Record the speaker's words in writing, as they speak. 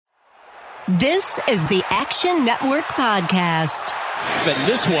This is the Action Network Podcast. And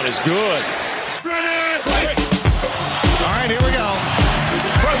this one is good. All right, here we go.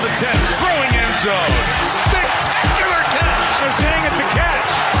 From the 10, throwing end zone. Spectacular catch. They're saying it's a catch.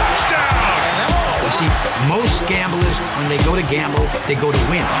 Touchdown. You see, most gamblers, when they go to gamble, they go to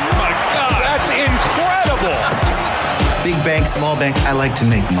win. Oh, my God. That's incredible. Big bank, small bank, I like to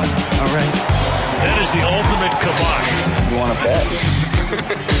make money. All right? That is the ultimate kibosh. You want to bet?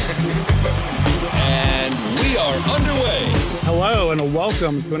 And we are underway. Hello and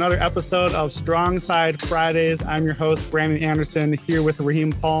welcome to another episode of Strong Side Fridays. I'm your host, Brandon Anderson, here with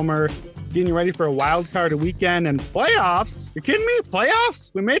Raheem Palmer, getting you ready for a Wildcard weekend and playoffs. You're kidding me?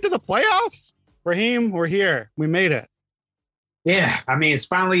 Playoffs? We made it to the playoffs? Raheem, we're here. We made it. Yeah, I mean, it's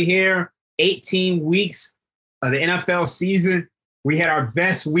finally here. 18 weeks of the NFL season. We had our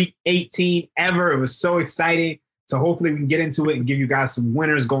best week 18 ever. It was so exciting. So hopefully we can get into it and give you guys some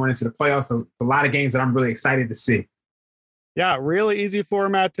winners going into the playoffs. So it's a lot of games that I'm really excited to see. Yeah, really easy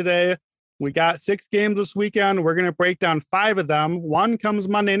format today. We got 6 games this weekend. We're going to break down 5 of them. One comes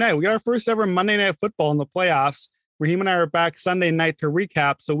Monday night. We got our first ever Monday Night Football in the playoffs. Raheem and I are back Sunday night to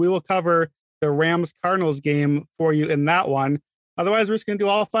recap. So we will cover the Rams-Cardinals game for you in that one. Otherwise, we're just going to do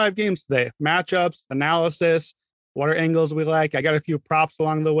all 5 games today. Matchups, analysis, what are angles we like. I got a few props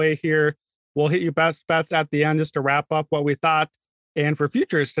along the way here. We'll hit you best bets at the end just to wrap up what we thought. And for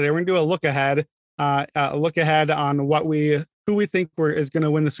futures today, we're going to do a look ahead on who we think is going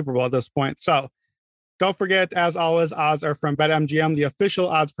to win the Super Bowl at this point. So don't forget, as always, odds are from BetMGM, the official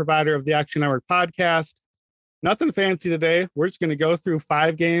odds provider of the Action Network podcast. Nothing fancy today. We're just going to go through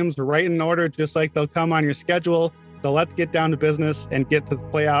 5 games right in order, just like they'll come on your schedule. So let's get down to business and get to the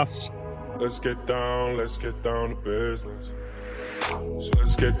playoffs. Let's get down to business. So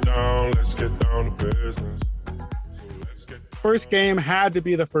let's get down to business. First game had to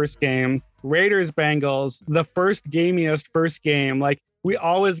be the first game. Raiders-Bengals, the gamiest first game. Like, we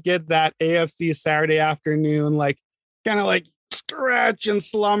always get that AFC Saturday afternoon, like, kind of like stretch and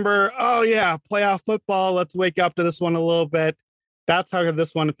slumber. Oh, yeah, playoff football. Let's wake up to this one a little bit. That's how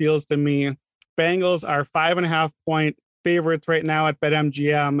this one feels to me. Bengals are 5.5-point favorites right now at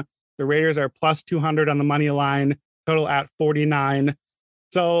BetMGM. The Raiders are plus 200 on the money line, total at 49.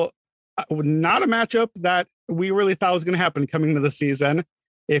 So not a matchup that we really thought was going to happen coming into the season.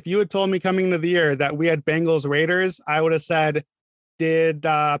 If you had told me coming into the year that we had Bengals Raiders, I would have said, did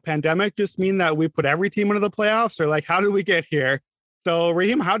pandemic just mean that we put every team into the playoffs? Or like, how did we get here? So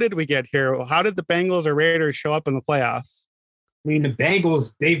Raheem, how did we get here? How did the Bengals or Raiders show up in the playoffs? I mean, the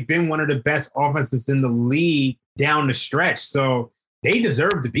Bengals, they've been one of the best offenses in the league down the stretch. So they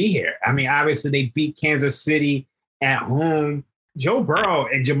deserve to be here. I mean, obviously they beat Kansas City at home. Joe Burrow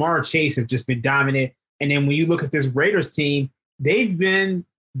and Jamar Chase have just been dominant. And then when you look at this Raiders team, they've been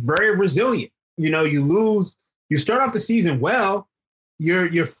very resilient. You know, you start off the season well, you're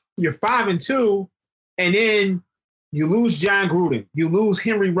 5-2, and then you lose John Gruden, you lose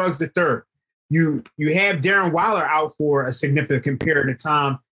Henry Ruggs III. You have Darren Waller out for a significant period of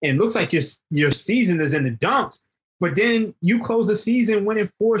time, and it looks like your season is in the dumps. But then you close the season winning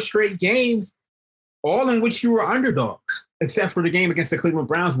 4 straight games, all in which you were underdogs, except for the game against the Cleveland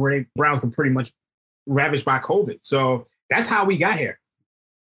Browns, where the Browns were pretty much ravaged by COVID. So that's how we got here.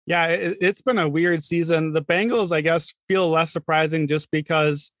 Yeah, it's been a weird season. The Bengals, I guess, feel less surprising just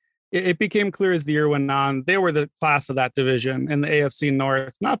because it became clear as the year went on. They were the class of that division in the AFC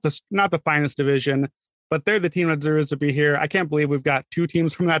North, not the finest division, but they're the team that deserves to be here. I can't believe we've got 2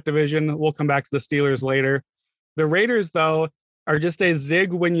 teams from that division. We'll come back to the Steelers later. The Raiders, though, are just a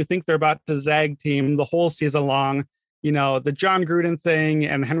zig when you think they're about to zag team the whole season long. You know, the John Gruden thing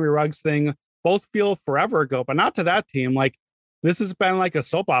and Henry Ruggs thing both feel forever ago, but not to that team. Like, this has been like a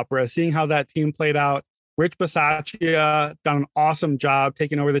soap opera, seeing how that team played out. Rich Bisaccia done an awesome job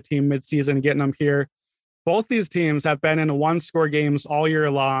taking over the team midseason, getting them here. Both these teams have been in 1-score games all year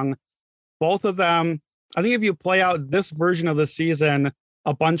long. Both of them, I think if you play out this version of the season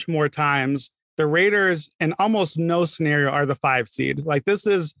a bunch more times, the Raiders in almost no scenario are the 5 seed. Like, this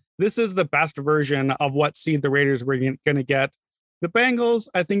is the best version of what seed the Raiders were going to get. The Bengals,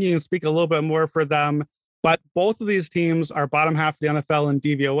 I think you can speak a little bit more for them, but both of these teams are bottom half of the NFL in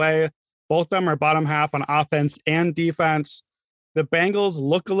DVOA. Both of them are bottom half on offense and defense. The Bengals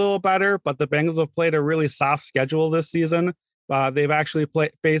look a little better, but the Bengals have played a really soft schedule this season. They've actually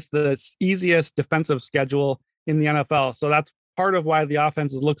faced the easiest defensive schedule in the NFL. So that's part of why the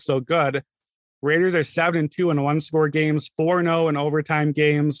offenses look so good. Raiders are 7-2 in 1-score games, 4-0 in overtime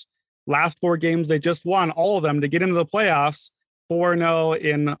games. Last 4 games, they just won all of them to get into the playoffs. 4-0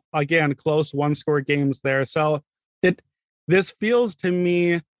 in, again, close 1-score games there. So this feels to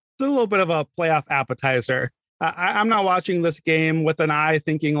me a little bit of a playoff appetizer. I'm not watching this game with an eye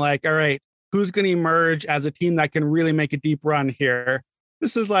thinking like, all right, who's going to emerge as a team that can really make a deep run here?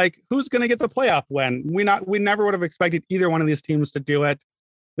 This is like, who's going to get the playoff win? We never would have expected either one of these teams to do it.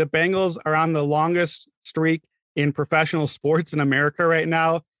 The Bengals are on the longest streak in professional sports in America right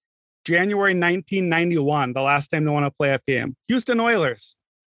now. January 1991, the last time they won a playoff game. Houston Oilers.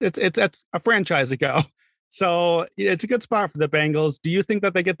 It's a franchise ago. So it's a good spot for the Bengals. Do you think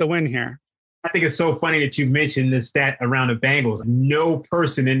that they get the win here? I think it's so funny that you mentioned the stat around the Bengals. No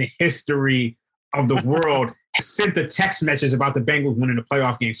person in the history of the world has sent a text message about the Bengals winning a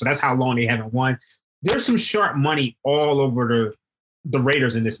playoff game. So that's how long they haven't won. There's some sharp money all over the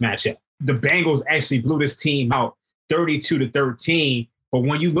Raiders in this matchup. The Bengals actually blew this team out 32-13. But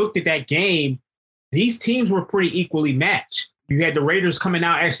when you looked at that game, these teams were pretty equally matched. You had the Raiders coming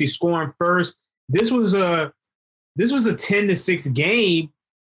out actually scoring first. This was a 10-6 game.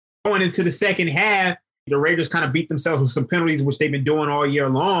 Going into the second half, the Raiders kind of beat themselves with some penalties, which they've been doing all year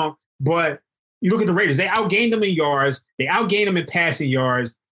long. But you look at the Raiders, they outgained them in yards. They outgained them in passing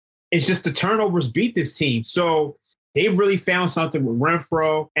yards. It's just the turnovers beat this team. So they've really found something with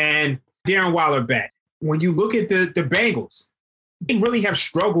Renfro and Darren Waller back. When you look at the Bengals, they really have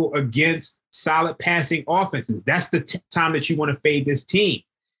struggled against solid passing offenses. That's the time that you want to fade this team.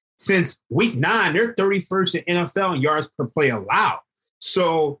 Since week 9, they're 31st in NFL in yards per play allowed.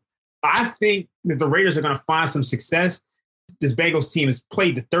 So I think that the Raiders are going to find some success. This Bengals team has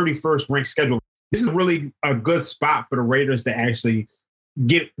played the 31st ranked schedule. This is really a good spot for the Raiders to actually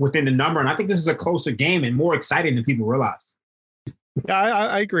get within the number. And I think this is a closer game and more exciting than people realize. Yeah,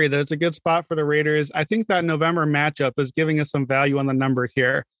 I agree that it's a good spot for the Raiders. I think that November matchup is giving us some value on the number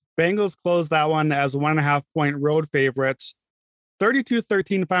here. Bengals closed that one as 1.5 point road favorites,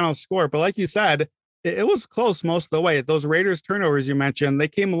 32-13 final score. But like you said, it was close most of the way. Those Raiders turnovers you mentioned, they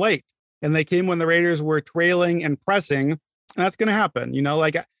came late, and they came when the Raiders were trailing and pressing. And that's going to happen. You know,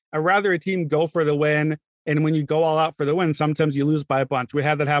 like I'd rather a team go for the win. And when you go all out for the win, sometimes you lose by a bunch. We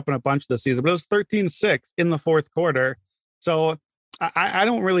had that happen a bunch this season, but it was 13-6 in the fourth quarter. So I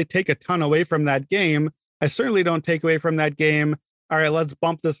don't really take a ton away from that game. I certainly don't take away from that game. All right, let's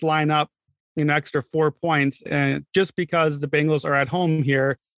bump this line up an extra 4 points. And just because the Bengals are at home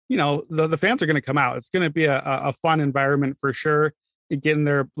here, you know, the fans are going to come out. It's going to be a fun environment for sure, getting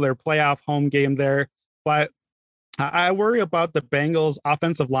their playoff home game there. But I worry about the Bengals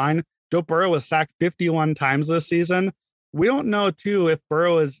offensive line. Joe Burrow was sacked 51 times this season. We don't know, too, if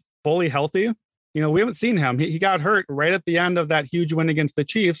Burrow is fully healthy. You know, we haven't seen him. He got hurt right at the end of that huge win against the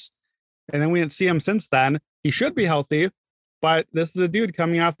Chiefs. And then we didn't see him since then. He should be healthy. But this is a dude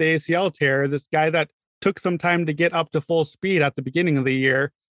coming off the ACL tear, this guy that took some time to get up to full speed at the beginning of the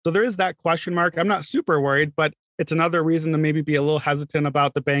year. So there is that question mark. I'm not super worried, but it's another reason to maybe be a little hesitant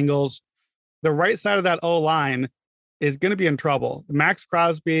about the Bengals. The right side of that O-line is going to be in trouble. Max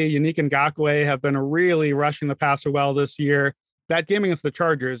Crosby, Yannick Ngakoue have been really rushing the passer well this year. That game against the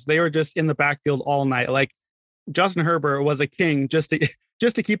Chargers, they were just in the backfield all night. Like Justin Herbert was a king just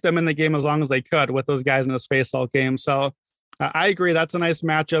to keep them in the game as long as they could with those guys in the space all game. So I agree. That's a nice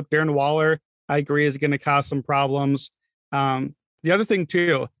matchup. Darren Waller, I agree, is going to cause some problems. The other thing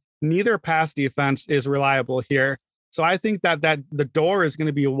too, neither pass defense is reliable here. So I think that the door is going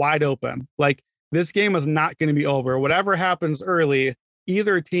to be wide open. Like this game is not going to be over. Whatever happens early,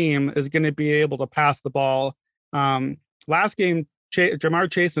 either team is going to be able to pass the ball. Last game,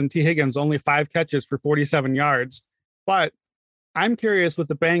 Jamar Chase and T. Higgins, only 5 catches for 47 yards. But I'm curious with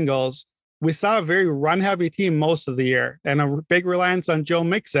the Bengals, we saw a very run-heavy team most of the year and a big reliance on Joe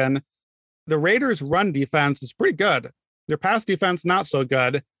Mixon. The Raiders' run defense is pretty good. Their pass defense, not so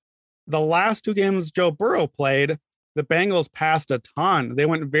good. The last 2 games Joe Burrow played, the Bengals passed a ton. They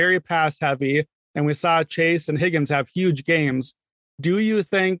went very pass-heavy, and we saw Chase and Higgins have huge games. Do you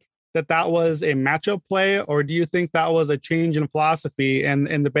think that was a matchup play, or do you think that was a change in philosophy and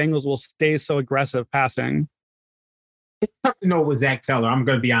the Bengals will stay so aggressive passing? It's tough to know with Zach Taylor. I'm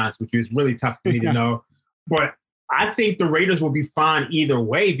going to be honest with you. It's really tough for me to know. But I think the Raiders will be fine either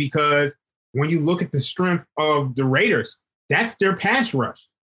way because when you look at the strength of the Raiders, that's their pass rush.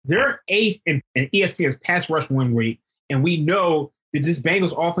 They're 8th in ESPN's pass rush win rate, and we know that this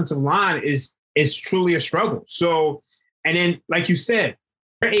Bengals offensive line is truly a struggle. So, and then, like you said,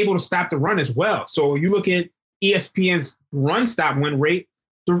 they're able to stop the run as well. So you look at ESPN's run stop win rate,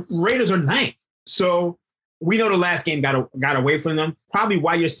 the Raiders are 9th. So we know the last game got away from them, probably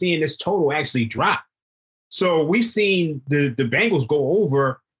why you're seeing this total actually drop. So we've seen the Bengals go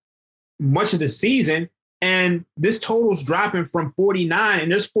over much of the season, and this total's dropping from 49,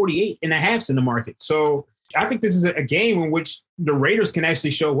 and there's 48 and a halves in the market. So I think this is a game in which the Raiders can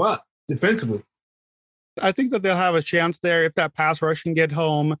actually show up defensively. I think that they'll have a chance there if that pass rush can get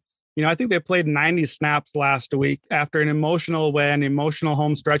home. I think they played 90 snaps last week after an emotional win, emotional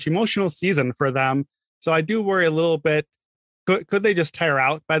home stretch, emotional season for them. So I do worry a little bit. Could they just tire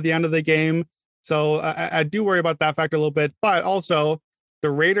out by the end of the game? So I do worry about that factor a little bit. But also,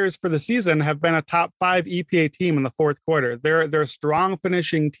 the Raiders for the season have been a top 5 EPA team in the fourth quarter. They're a strong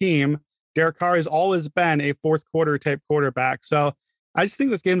finishing team. Derek Carr has always been a fourth quarter type quarterback. So I just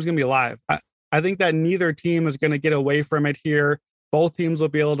think this game's going to be alive. I think that neither team is going to get away from it here. Both teams will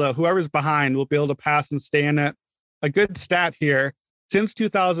be able to, whoever's behind will be able to pass and stay in it. A good stat here, since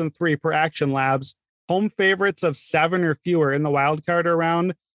 2003 per Action Labs, home favorites of 7 or fewer in the wildcard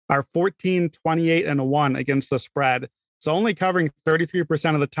round are 14, 28, and 1 against the spread. So only covering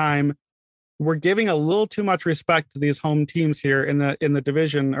 33% of the time. We're giving a little too much respect to these home teams here in the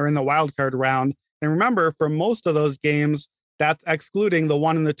division or in the wildcard round. And remember, for most of those games, that's excluding the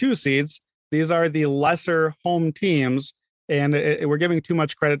 1 and the 2 seeds. These are the lesser home teams. And we're giving too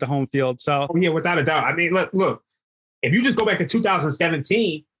much credit to home field. So, yeah, without a doubt. I mean, look, if you just go back to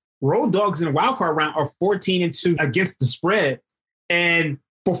 2017, road dogs in the wild card round are 14-2 against the spread. And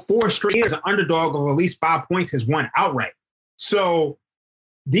for 4 straight years, an underdog of at least 5 points has won outright. So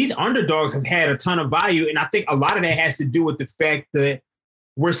these underdogs have had a ton of value. And I think a lot of that has to do with the fact that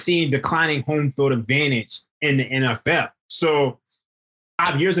we're seeing declining home field advantage in the NFL. So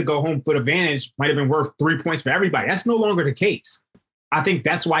 5 years ago, home field advantage might have been worth 3 points for everybody. That's no longer the case. I think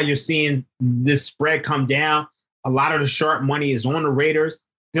that's why you're seeing this spread come down. A lot of the sharp money is on the Raiders.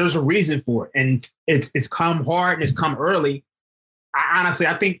 There's a reason for it. And it's come hard and it's come early. I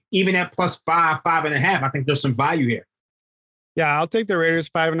think even at +5, 5.5, I think there's some value here. Yeah, I'll take the Raiders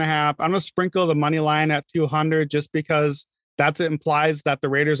 5.5. I'm going to sprinkle the money line at 200 just because it implies that the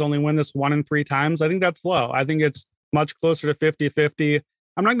Raiders only win this 1 in 3 times. I think that's low. I think it's much closer to 50-50.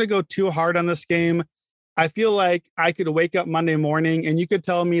 I'm not going to go too hard on this game. I feel like I could wake up Monday morning and you could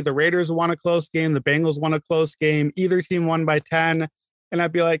tell me the Raiders won a close game, the Bengals won a close game, either team won by 10. And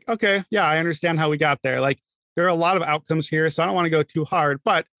I'd be like, okay, yeah, I understand how we got there. Like, there are a lot of outcomes here, so I don't want to go too hard.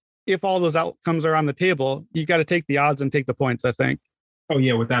 But if all those outcomes are on the table, you got to take the odds and take the points, I think. Oh,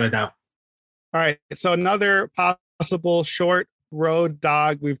 yeah, without a doubt. All right. So another possible short road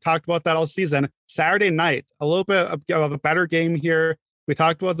dog. We've talked about that all season. Saturday night, a little bit of a better game here. We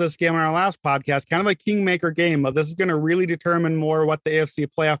talked about this game on our last podcast, kind of a kingmaker game, but this is going to really determine more what the AFC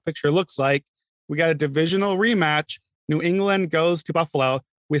playoff picture looks like. We got a divisional rematch. New England goes to Buffalo.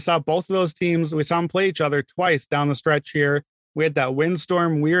 We saw both of those teams. We saw them play each other twice down the stretch here. We had that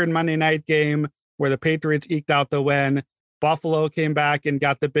windstorm, weird Monday night game where the Patriots eked out the win. Buffalo came back and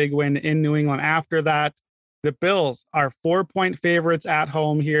got the big win in New England after that. The Bills are 4-point favorites at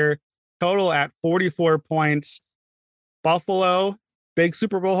home here, total at 44 points. Buffalo, big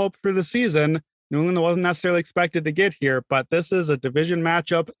Super Bowl hope for the season. New England wasn't necessarily expected to get here, but this is a division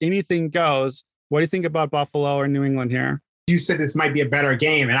matchup. Anything goes. What do you think about Buffalo or New England here? You said this might be a better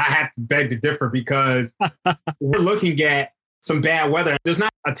game, and I have to beg to differ because we're looking at some bad weather. There's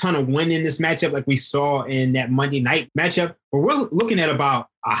not a ton of wind in this matchup like we saw in that Monday night matchup, but we're looking at about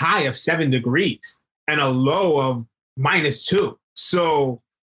a high of 7 degrees and a low of -2. So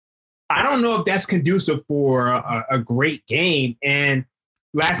I don't know if that's conducive for a great game. And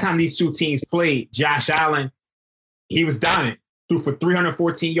last time these two teams played, Josh Allen, he was dominant. Threw for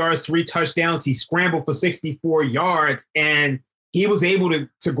 314 yards, 3 touchdowns. He scrambled for 64 yards, and he was able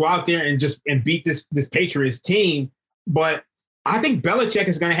to go out there and beat this Patriots team. But I think Belichick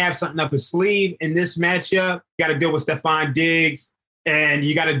is going to have something up his sleeve in this matchup. You got to deal with Stephon Diggs, and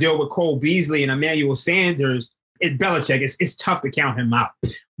you got to deal with Cole Beasley and Emmanuel Sanders. It's Belichick. It's tough to count him out.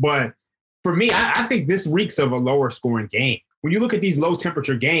 But for me, I think this reeks of a lower scoring game. When you look at these low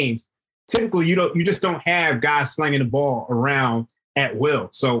temperature games, typically you just don't have guys slinging the ball around at will.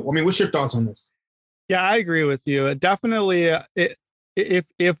 So, I mean, what's your thoughts on this? Yeah, I agree with you. Definitely,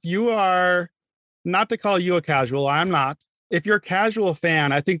 if you are, not to call you a casual, I'm not. If you're a casual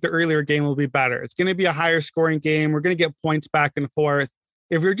fan, I think the earlier game will be better. It's going to be a higher scoring game. We're going to get points back and forth.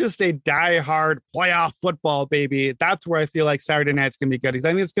 If you're just a diehard playoff football baby, that's where I feel like Saturday night's going to be good. Because I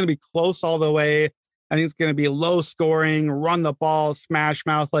think it's going to be close all the way. I think it's going to be low scoring, run the ball, smash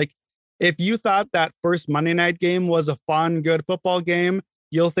mouth. Like, if you thought that first Monday night game was a fun, good football game,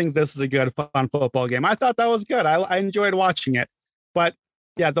 you'll think this is a good, fun football game. I thought that was good. I enjoyed watching it. But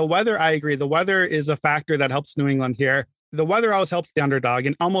yeah, the weather, I agree. The weather is a factor that helps New England here. The weather always helps the underdog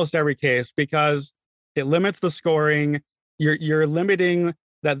in almost every case because it limits the scoring. You're limiting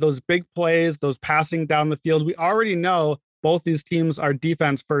those big plays, those passing down the field. We already know both these teams are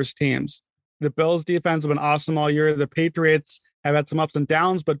defense first teams. The Bills defense have been awesome all year. The Patriots have had some ups and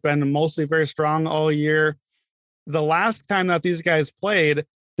downs, but been mostly very strong all year. The last time that these guys played,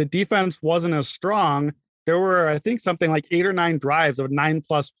 the defense wasn't as strong. There were, I think, something like 8 or 9 drives of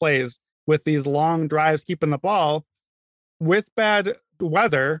 9+ plays with these long drives keeping the ball. With bad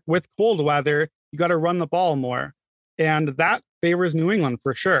weather, with cold weather, you got to run the ball more. And that favors New England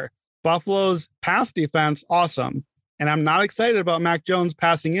for sure. Buffalo's pass defense, awesome. And I'm not excited about Mac Jones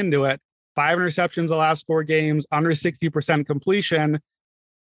passing into it. 5 interceptions the last 4 games, under 60% completion.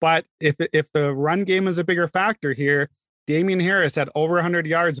 But if the run game is a bigger factor here, Damian Harris had over 100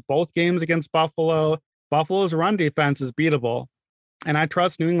 yards both games against Buffalo. Buffalo's run defense is beatable. And I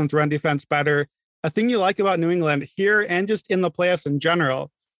trust New England's run defense better. A thing you like about New England here and just in the playoffs in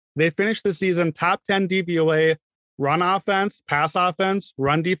general, they finished the season top 10 DVOA, run offense, pass offense,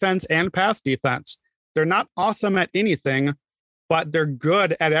 run defense, and pass defense. They're not awesome at anything, but they're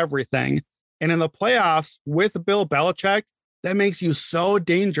good at everything. And in the playoffs with Bill Belichick, that makes you so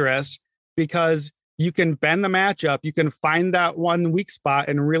dangerous because you can bend the matchup. You can find that one weak spot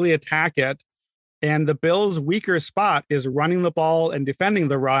and really attack it. And the Bills' weaker spot is running the ball and defending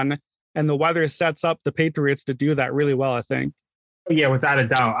the run. And the weather sets up the Patriots to do that really well, I think. Yeah, without a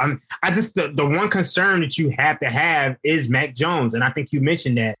doubt. The one concern that you have to have is Mac Jones. And I think you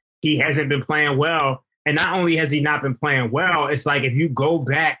mentioned that he hasn't been playing well. And not only has he not been playing well, it's like if you go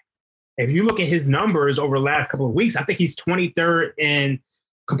back, if you look at his numbers over the last couple of weeks, I think he's 23rd in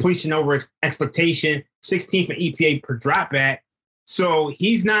completion over expectation, 16th in EPA per dropback. So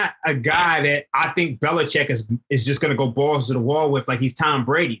he's not a guy that I think Belichick is just going to go balls to the wall with like he's Tom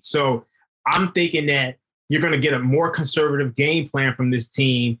Brady. So I'm thinking that you're going to get a more conservative game plan from this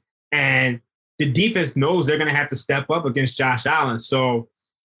team. And the defense knows they're going to have to step up against Josh Allen. So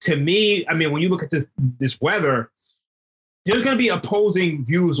to me, I mean, when you look at this weather, there's going to be opposing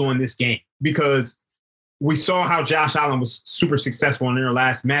views on this game because we saw how Josh Allen was super successful in their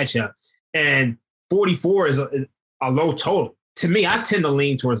last matchup. And 44 is a low total. To me, I tend to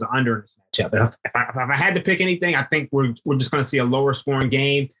lean towards the under in this matchup. If I had to pick anything, I think we're just going to see a lower scoring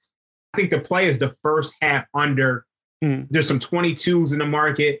game. I think the play is the first half under. There's some 22s in the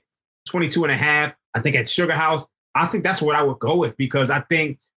market, 22 and a half. I think at Sugar House, I think that's what I would go with because I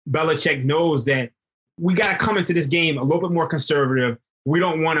think Belichick knows that we got to come into this game a little bit more conservative. We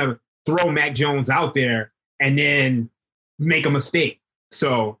don't want to throw Mac Jones out there and then make a mistake.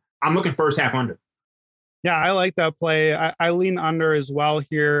 So I'm looking first half under. Yeah, I like that play. I lean under as well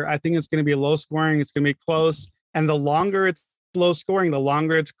here. I think it's going to be low scoring. It's going to be close. And the longer it's low scoring, the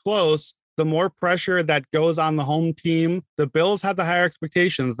longer it's close, the more pressure that goes on the home team. The Bills have the higher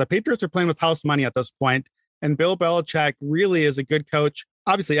expectations. The Patriots are playing with house money at this point. And Bill Belichick really is a good coach,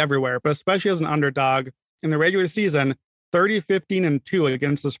 obviously everywhere, but especially as an underdog. In the regular season, 30-15-2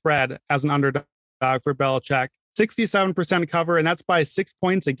 against the spread as an underdog for Belichick. 67% cover, and that's by 6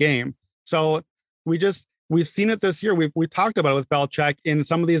 points a game. So we've seen it this year. We talked about it with Belichick in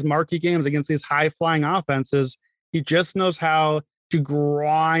some of these marquee games against these high-flying offenses. He just knows how to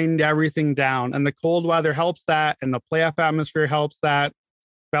grind everything down, and the cold weather helps that, and the playoff atmosphere helps that.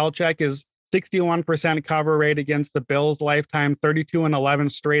 Belichick is 61% cover rate against the Bills lifetime,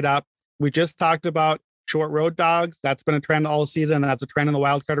 32-11 straight up. We just talked about short road dogs. That's been a trend all season. That's a trend in the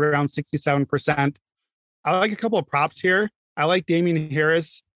Wildcard around 67%. I like a couple of props here. I like Damian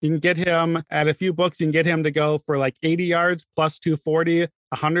Harris. You can get him at a few books. You can get him to go for like 80 yards plus 240,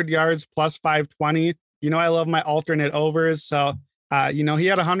 100 yards plus 520. I love my alternate overs. So, he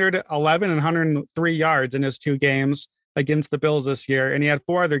had 111 and 103 yards in his 2 games against the Bills this year. And he had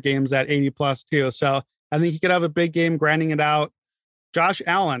 4 other games at 80 plus too. So I think he could have a big game grinding it out. Josh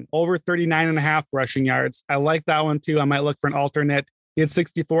Allen, over 39.5 rushing yards. I like that one too. I might look for an alternate. He had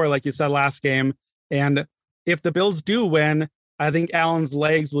 64, like you said, last game. And if the Bills do win, I think Allen's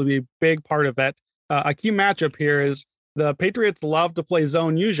legs will be a big part of it. A key matchup here is the Patriots love to play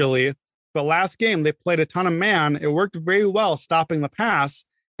zone usually, but last game they played a ton of man. It worked very well stopping the pass.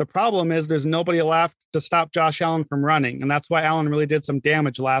 The problem is there's nobody left to stop Josh Allen from running, and that's why Allen really did some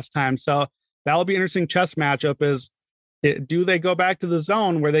damage last time. So that'll be an interesting chess matchup do they go back to the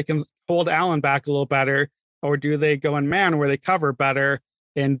zone where they can hold Allen back a little better, or do they go in man where they cover better?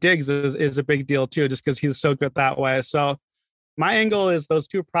 And Diggs is a big deal too, just because he's so good that way. So my angle is those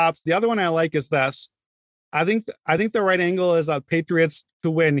 2 props. The other one I like is this. I think the right angle is Patriots to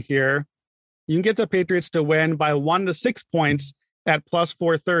win here. You can get the Patriots to win by 1 to 6 points at plus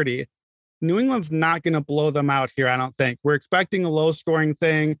 430. New England's not going to blow them out here, I don't think. We're expecting a low scoring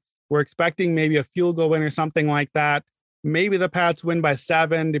thing. We're expecting maybe a field goal win or something like that. Maybe the Pats win by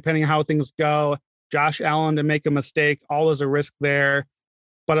 7, depending on how things go. Josh Allen to make a mistake, all is a risk there.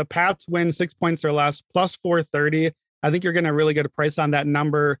 but a Pats win 6 points or less, plus 430. I think you're going to really get a price on that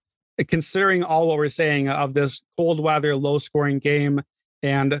number, considering all what we're saying of this cold weather, low scoring game.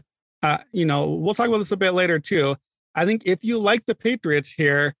 And, we'll talk about this a bit later too. I think if you like the Patriots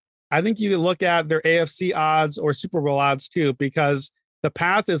here, I think you look at their AFC odds or Super Bowl odds too, because the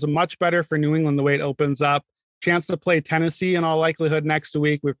path is much better for New England the way it opens up. Chance to play Tennessee in all likelihood next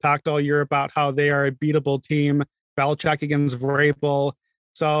week. We've talked all year about how they are a beatable team. Belichick against Vrabel.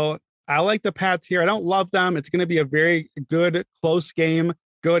 So I like the Pats here. I don't love them. It's going to be a very good, close game.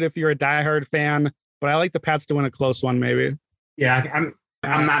 Good if you're a diehard fan, but I like the Pats to win a close one, maybe. Yeah,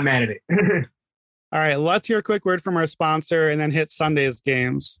 I'm not mad at it. All right, let's hear a quick word from our sponsor and then hit Sunday's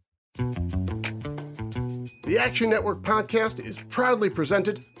games. The Action Network podcast is proudly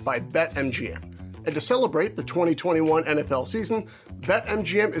presented by BetMGM. And to celebrate the 2021 NFL season,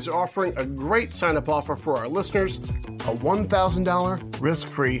 BetMGM is offering a great sign-up offer for our listeners, a $1,000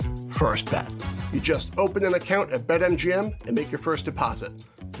 risk-free first bet. You just open an account at BetMGM and make your first deposit.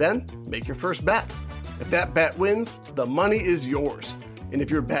 Then make your first bet. If that bet wins, the money is yours. And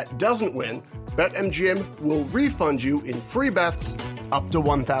if your bet doesn't win, BetMGM will refund you in free bets up to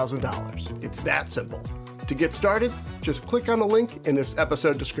 $1,000. It's that simple. To get started, just click on the link in this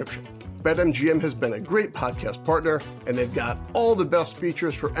episode description. BetMGM has been a great podcast partner, and they've got all the best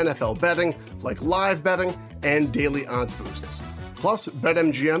features for NFL betting, like live betting and daily odds boosts. Plus,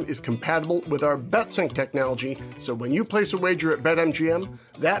 BetMGM is compatible with our BetSync technology, so when you place a wager at BetMGM,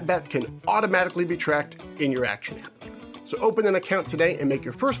 that bet can automatically be tracked in your Action app. So open an account today and make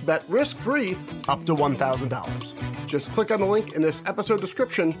your first bet risk-free up to $1,000. Just click on the link in this episode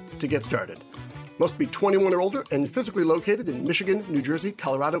description to get started. Must be 21 or older and physically located in Michigan, New Jersey,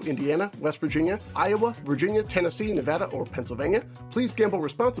 Colorado, Indiana, West Virginia, Iowa, Virginia, Tennessee, Nevada, or Pennsylvania. Please gamble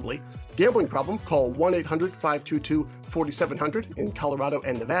responsibly. Gambling problem? Call 1-800-522-4700 in Colorado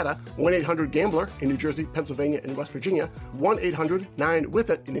and Nevada, 1-800-GAMBLER in New Jersey, Pennsylvania, and West Virginia,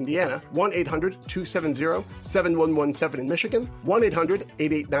 1-800-9-WITH-IT in Indiana, 1-800-270-7117 in Michigan,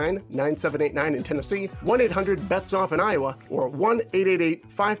 1-800-889-9789 in Tennessee, 1-800-BETS-OFF in Iowa, or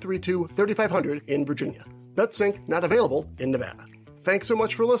 1-888-532-3500 in Virginia. BetSync not available in Nevada. Thanks so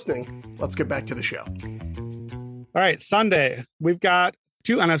much for listening. Let's get back to the show. All right, Sunday. We've got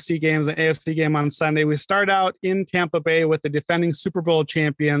two NFC games, an AFC game on Sunday. We start out in Tampa Bay with the defending Super Bowl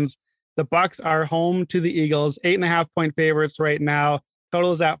champions. The Bucs are home to the Eagles, 8.5-point favorites right now.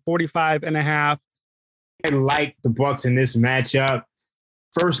 Total is at 45.5. I like the Bucs in this matchup.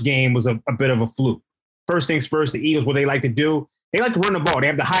 First game was a bit of a fluke. First things first, the Eagles, what they like to do, they like to run the ball. They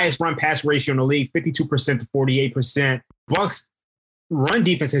have the highest run-pass ratio in the league, 52% to 48%. Bucs run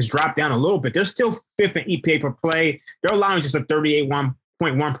defense has dropped down a little bit. They're still fifth in EPA per play. They're allowing just a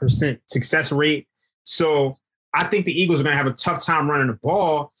 38.1% success rate. So I think the Eagles are going to have a tough time running the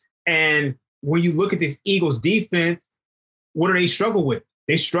ball. And when you look at this Eagles defense, what do they struggle with?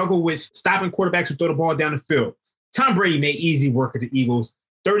 They struggle with stopping quarterbacks who throw the ball down the field. Tom Brady made easy work of the Eagles.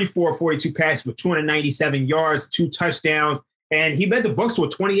 34-42 passes with 297 yards, 2 touchdowns. And he led the Bucs to a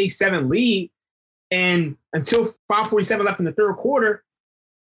 28-7 lead. And until 5:47 left in the third quarter,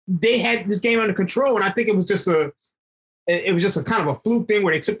 they had this game under control. And I think it was just a kind of a fluke thing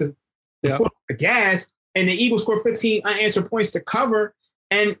where they took the foot off the gas, and the Eagles scored 15 unanswered points to cover.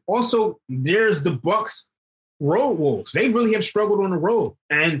 And also, there's the Bucs road wolves. They really have struggled on the road,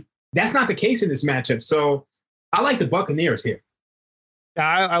 and that's not the case in this matchup. So I like the Buccaneers here.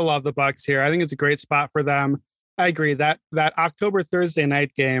 Yeah, I love the Bucs here. I think it's a great spot for them. I agree that October Thursday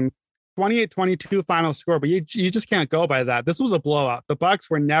night game, 28-22 final score, but you just can't go by that. This was a blowout. The Bucs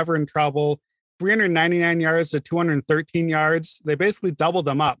were never in trouble. 399 yards to 213 yards. They basically doubled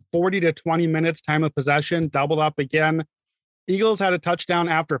them up. 40 to 20 minutes time of possession, doubled up again. Eagles had a touchdown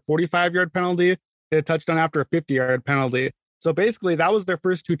after a 45-yard penalty. They had a touchdown after a 50-yard penalty. So basically, that was their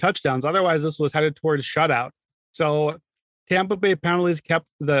first 2 touchdowns. Otherwise, this was headed towards shutout. So Tampa Bay penalties kept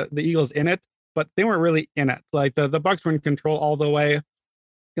the Eagles in it, but they weren't really in it. Like the Bucs were in control all the way.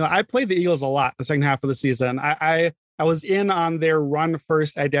 I played the Eagles a lot the second half of the season. I was in on their run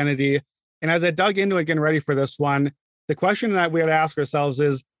first identity. And as I dug into it, getting ready for this one, the question that we had to ask ourselves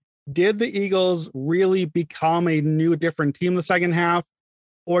is, did the Eagles really become a new, different team the second half,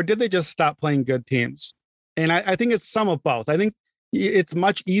 or did they just stop playing good teams? And I think it's some of both. I think it's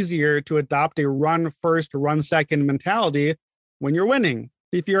much easier to adopt a run first, run second mentality when you're winning.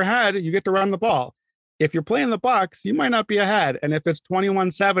 If you're ahead, you get to run the ball. If you're playing the Bucs, you might not be ahead. And if it's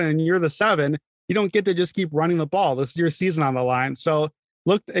 21-7 and you're the 7, you don't get to just keep running the ball. This is your season on the line. So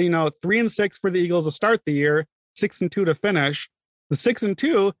look, 3-6 for the Eagles to start the year, 6-2 to finish. The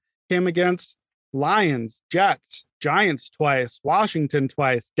 6-2 came against Lions, Jets, Giants twice, Washington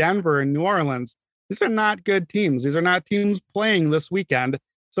twice, Denver and New Orleans. These are not good teams. These are not teams playing this weekend.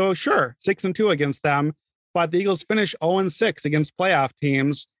 So sure, 6-2 against them, but the Eagles finish 0-6 against playoff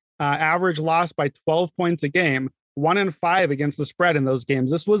teams, average loss by 12 points a game, 1-5 against the spread in those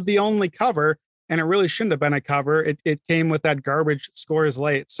games. This was the only cover, and it really shouldn't have been a cover. It came with that garbage scores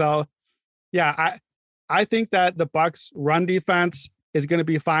late. So yeah, I think that the Bucs run defense is going to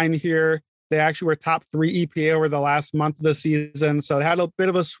be fine here. They actually were top 3 EPA over the last month of the season. So they had a bit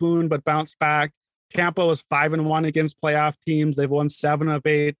of a swoon, but bounced back. Tampa was 5-1 against playoff teams. They've won 7 of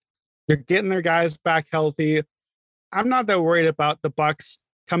 8. They're getting their guys back healthy. I'm not that worried about the Bucs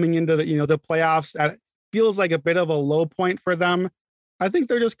coming into the playoffs. It feels like a bit of a low point for them. I think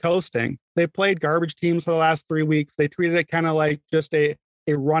they're just coasting. They played garbage teams for the last 3 weeks. They treated it kind of like just a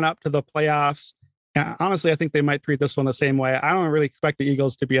run up to the playoffs. And honestly, I think they might treat this one the same way. I don't really expect the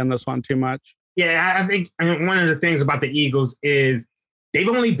Eagles to be in this one too much. Yeah, I think one of the things about the Eagles is they've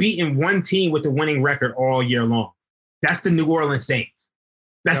only beaten one team with a winning record all year long. That's the New Orleans Saints.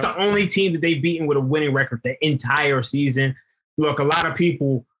 That's the only team that they've beaten with a winning record the entire season. Look, a lot of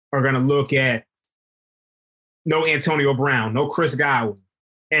people are going to look at no Antonio Brown, no Chris Godwin,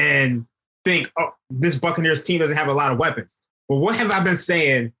 and think, oh, this Buccaneers team doesn't have a lot of weapons. But what have I been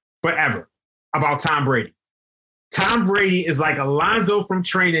saying forever about Tom Brady? Tom Brady is like Alonzo from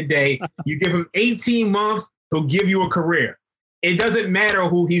Training Day. You give him 18 months, he'll give you a career. It doesn't matter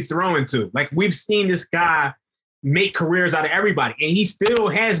who he's throwing to. Like, we've seen this guy make careers out of everybody. And he still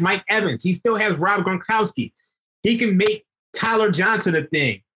has Mike Evans. He still has Rob Gronkowski. He can make Tyler Johnson a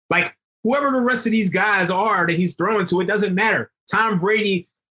thing. Like, whoever the rest of these guys are that he's throwing to, it doesn't matter. Tom Brady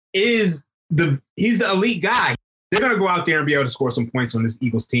is he's the elite guy. They're going to go out there and be able to score some points on this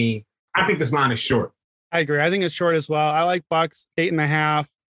Eagles team. I think this line is short. I agree. I think it's short as well. I like Bucs 8.5.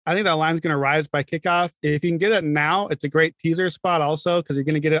 I think that line's going to rise by kickoff. If you can get it now, it's a great teaser spot also because you're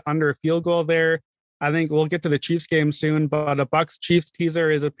going to get it under a field goal there. I think we'll get to the Chiefs game soon, but a Bucs Chiefs teaser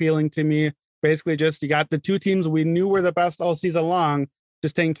is appealing to me. Basically, just you got the two teams we knew were the best all season long,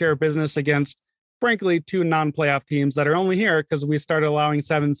 just taking care of business against, frankly, 2 non-playoff teams that are only here because we started allowing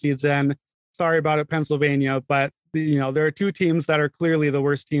 7 seeds in. Sorry about it, Pennsylvania, but there are 2 teams that are clearly the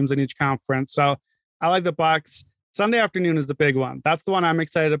worst teams in each conference. So I like the Bucs. Sunday afternoon is the big one. That's the one I'm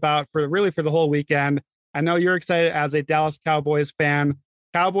excited about for the whole weekend. I know you're excited as a Dallas Cowboys fan.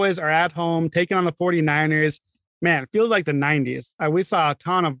 Cowboys are at home taking on the 49ers. Man, it feels like the 90s. We saw a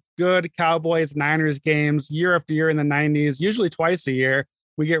ton of good Cowboys-Niners games year after year in the 90s, usually twice a year.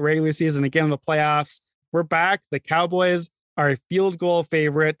 We get regular season again in the playoffs. We're back. The Cowboys are a field goal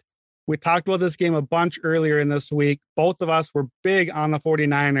favorite. We talked about this game a bunch earlier in this week. Both of us were big on the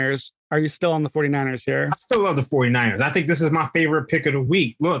 49ers. Are you still on the 49ers here? I still love the 49ers. I think this is my favorite pick of the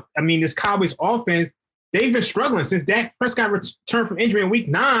week. Look, I mean, this Cowboys offense, they've been struggling since Dak Prescott returned from injury in week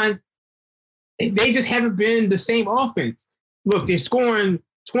 9. They just haven't been the same offense. Look, they're scoring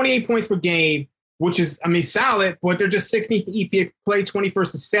 28 points per game, which is, solid, but they're just 16th in EPA per play, 21st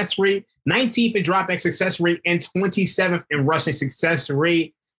success rate, 19th in dropback success rate, and 27th in rushing success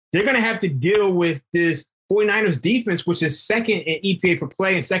rate. They're going to have to deal with this 49ers defense, which is 2nd in EPA per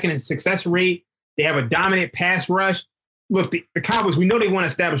play and 2nd in success rate. They have a dominant pass rush. Look, the Cowboys, we know they want to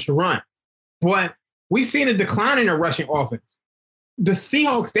establish the run, but we've seen a decline in their rushing offense. The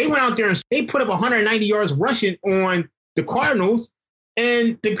Seahawks, they went out there and they put up 190 yards rushing on the Cardinals,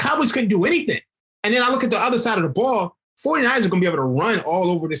 and the Cowboys couldn't do anything. And then I look at the other side of the ball, 49ers are going to be able to run all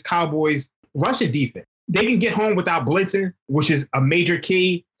over this Cowboys rushing defense. They can get home without blitzing, which is a major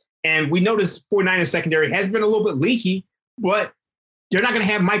key. And we know this 49ers secondary has been a little bit leaky, but they're not going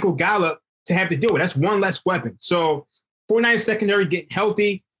to have Michael Gallup to have to do it. That's one less weapon. So 49ers secondary getting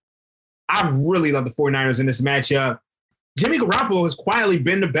healthy. I really love the 49ers in this matchup. Jimmy Garoppolo has quietly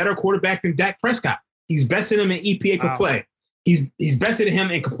been the better quarterback than Dak Prescott. He's bested him in EPA per play. He's bested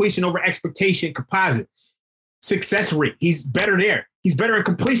him in completion over expectation composite. Success rate, he's better there. He's better in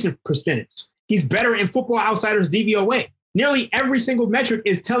completion percentage. He's better in Football Outsiders DVOA. Nearly every single metric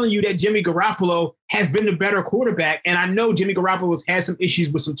is telling you that Jimmy Garoppolo has been the better quarterback. And I know Jimmy Garoppolo's had some issues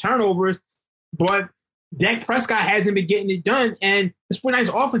with some turnovers, but Dak Prescott hasn't been getting it done. And this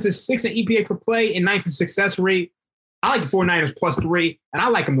 49ers offense is 6th in EPA per play and 9th in success rate. I like the 49ers +3, and I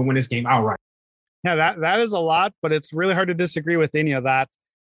like them to win this game outright. Yeah, that is a lot, but it's really hard to disagree with any of that.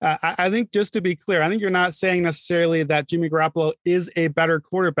 I think just to be clear, I think you're not saying necessarily that Jimmy Garoppolo is a better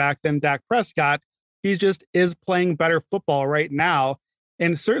quarterback than Dak Prescott. He just is playing better football right now,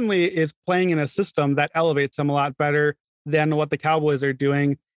 and certainly is playing in a system that elevates him a lot better than what the Cowboys are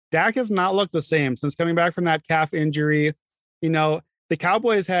doing. Dak has not looked the same since coming back from that calf injury. the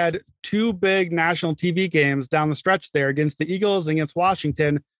Cowboys had two big national TV games down the stretch there against the Eagles and against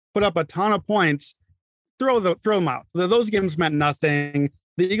Washington, put up a ton of points, throw them out. Those games meant nothing.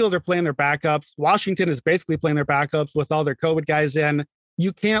 The Eagles are playing their backups. Washington is basically playing their backups with all their COVID guys in.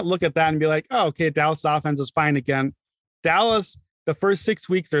 You can't look at that and be like, oh, okay, Dallas offense is fine again. Dallas, the first 6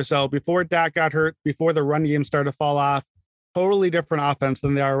 weeks or so, before Dak got hurt, before the run game started to fall off, totally different offense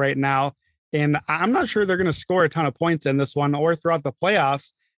than they are right now. And I'm not sure they're going to score a ton of points in this one or throughout the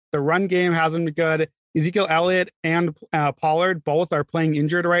playoffs. The run game hasn't been good. Ezekiel Elliott and Pollard both are playing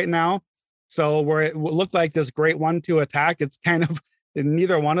injured right now. So where it looked like this great 1-2 attack, it's kind of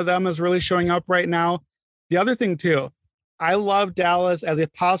neither one of them is really showing up right now. The other thing too, I love Dallas as a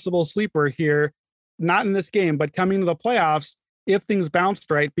possible sleeper here, not in this game, but coming to the playoffs if things bounced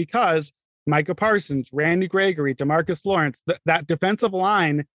right, because Micah Parsons, Randy Gregory, DeMarcus Lawrence, that defensive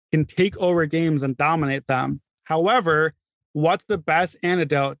line can take over games and dominate them. However, what's the best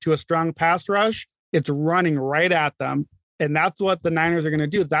antidote to a strong pass rush? It's running right at them. And that's what the Niners are going to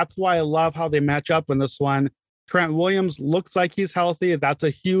do. That's why I love how they match up in this one. Trent Williams looks like he's healthy. That's a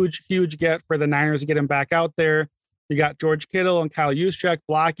huge, huge get for the Niners to get him back out there. You got George Kittle and Kyle Juszczyk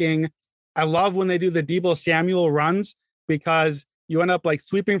blocking. I love when they do the Deebo Samuel runs because you end up like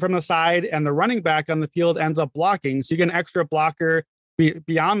sweeping from the side and the running back on the field ends up blocking. So you get an extra blocker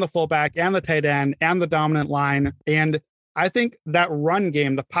beyond the fullback and the tight end and the dominant line. And I think that run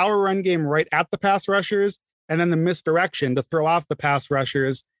game, the power run game right at the pass rushers, and then the misdirection to throw off the pass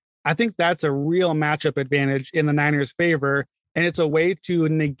rushers, I think that's a real matchup advantage in the Niners' favor. And it's a way to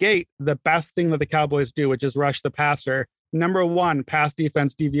negate the best thing that the Cowboys do, which is rush the passer. Number one, pass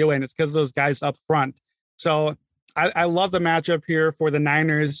defense DVOA, and it's because of those guys up front. So I love the matchup here for the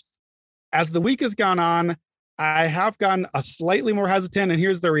Niners. As the week has gone on, I have gotten a slightly more hesitant, and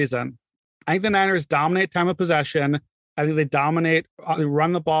here's the reason. I think the Niners dominate time of possession. I think they dominate,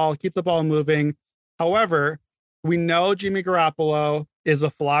 run the ball, keep the ball moving. However, we know Jimmy Garoppolo is a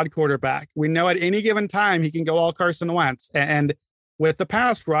flawed quarterback. We know at any given time he can go all Carson Wentz. And with the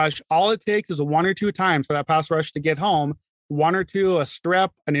pass rush, all it takes is one or two times for that pass rush to get home. One or two, a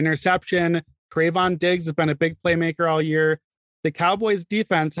strip, an interception. Trayvon Diggs has been a big playmaker all year. The Cowboys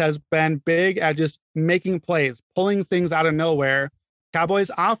defense has been big at just making plays, pulling things out of nowhere.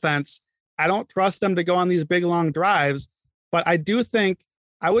 Cowboys offense, I don't trust them to go on these big, long drives, but I do think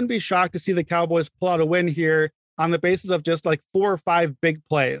I wouldn't be shocked to see the Cowboys pull out a win here on the basis of just like 4 or 5 big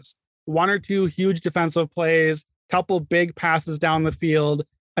plays, 1 or 2 huge defensive plays, couple big passes down the field,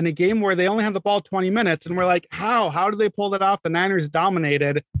 and a game where they only have the ball 20 minutes. And we're like, how do they pull that off? The Niners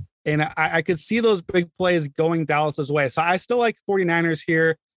dominated. And I could see those big plays going Dallas's way. So I still like 49ers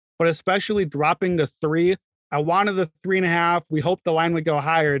here, but especially dropping to 3. I wanted the 3.5. We hope the line would go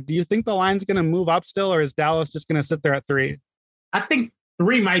higher. Do you think the line's going to move up still, or is Dallas just going to sit there at 3? I think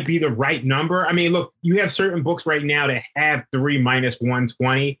 3 might be the right number. I mean, look, you have certain books right now that have 3 minus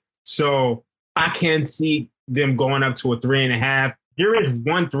 120. So I can see them going up to a 3.5. There is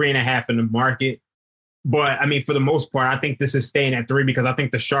one 3.5 in the market. But, I mean, for the most part, I think this is staying at 3 because I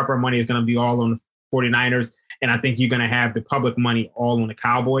think the sharper money is going to be all on the 49ers. And I think you're going to have the public money all on the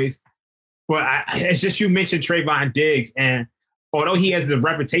Cowboys. But it's just you mentioned Trayvon Diggs. And although he has the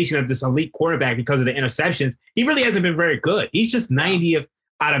reputation of this elite quarterback because of the interceptions, he really hasn't been very good. He's just 90th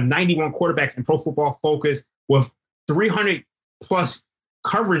out of 91 quarterbacks in Pro Football Focus with 300-plus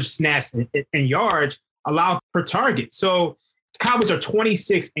coverage snaps and yards allowed per target. So the Cowboys are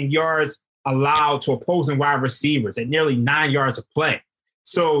 26 in yards allowed to opposing wide receivers at nearly 9 yards of play.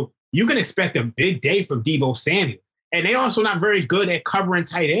 So you can expect a big day from Deebo Samuel. And they're also not very good at covering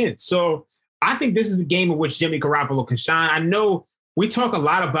tight ends. So I think this is a game in which Jimmy Garoppolo can shine. I know we talk a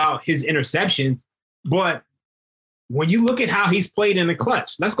lot about his interceptions, but when you look at how he's played in the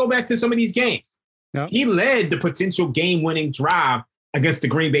clutch, let's go back to some of these games. Yep. He led the potential game-winning drive against the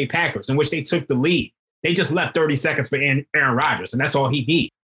Green Bay Packers in which they took the lead. They just left 30 seconds for Aaron Rodgers, and that's all he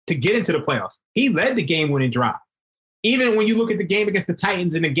needs to get into the playoffs. He led the game-winning drive. Even when you look at the game against the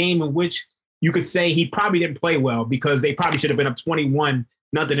Titans in a game in which you could say he probably didn't play well because they probably should have been up 21-0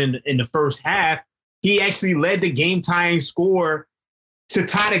 in the first half, he actually led the game-tying score to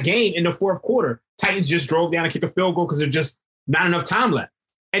tie the game in the fourth quarter. Titans just drove down and kicked a field goal because there's just not enough time left.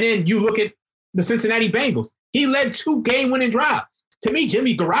 And then you look at the Cincinnati Bengals. He led 2 game-winning drives. To me,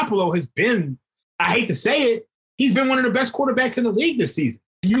 Jimmy Garoppolo has been, I hate to say it, he's been one of the best quarterbacks in the league this season.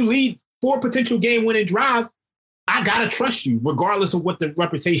 You lead 4 potential game-winning drives, I got to trust you, regardless of what the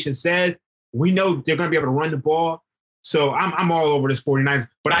reputation says. We know they're going to be able to run the ball. So I'm all over this 49ers.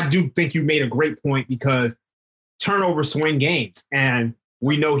 But I do think you made a great point because turnover swing games. And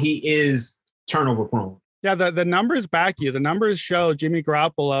we know he is turnover prone. Yeah, the numbers back you. The numbers show Jimmy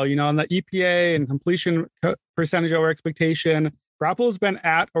Garoppolo, on the EPA and completion percentage over expectation. Garoppolo's been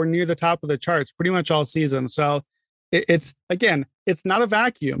at or near the top of the charts pretty much all season. So it's not a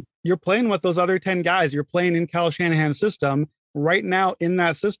vacuum. You're playing with those other 10 guys. You're playing in Kyle Shanahan's system. Right now in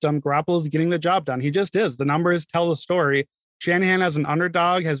that system, Garoppolo's getting the job done. He just is. The numbers tell the story. Shanahan as an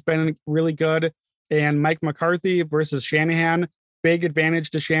underdog has been really good. And Mike McCarthy versus Shanahan, big advantage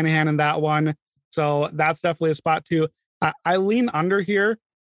to Shanahan in that one. So that's definitely a spot too. I lean under here.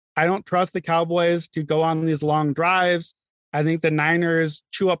 I don't trust the Cowboys to go on these long drives. I think the Niners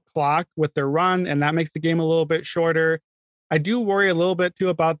chew up clock with their run, and that makes the game a little bit shorter. I do worry a little bit too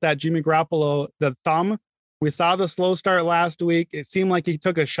about that Jimmy Garoppolo, the thumb. We saw the slow start last week. It seemed like he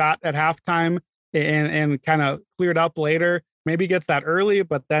took a shot at halftime and kind of cleared up later. Maybe gets that early,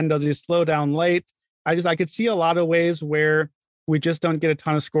 but then does he slow down late? I could see a lot of ways where we just don't get a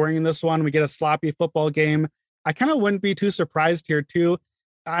ton of scoring in this one. We get a sloppy football game. I kind of wouldn't be too surprised here too.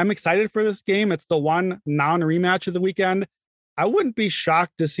 I'm excited for this game. It's the one non-rematch of the weekend. I wouldn't be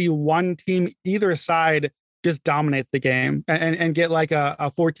shocked to see one team, either side, just dominate the game and get like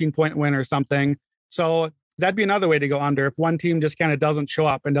a 14-point win or something. So that'd be another way to go under if one team just kind of doesn't show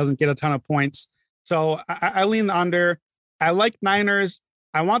up and doesn't get a ton of points. So I lean under. I like Niners.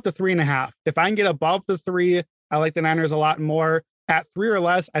 I want the 3.5. If I can get above the 3, I like the Niners a lot more. At 3 or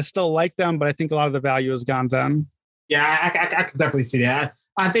less, I still like them, but I think a lot of the value is gone then. Yeah, I could definitely see that.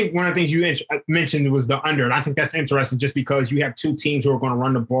 I think one of the things you mentioned was the under, and I think that's interesting just because you have two teams who are going to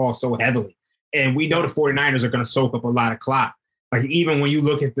run the ball so heavily. And we know the 49ers are going to soak up a lot of clock. Like even when you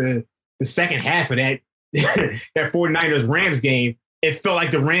look at the second half of that, that 49ers-Rams game, it felt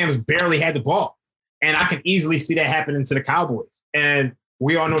like the Rams barely had the ball. And I can easily see that happening to the Cowboys. And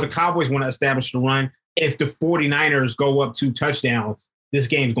we all know the Cowboys want to establish the run. If the 49ers go up 2 touchdowns, this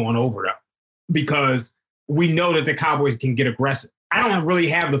game's going over though, because we know that the Cowboys can get aggressive. I don't really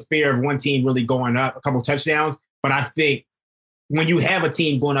have the fear of one team really going up a couple touchdowns, but I think when you have a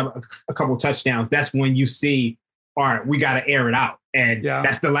team going up a couple touchdowns, that's when you see, all right, we got to air it out. And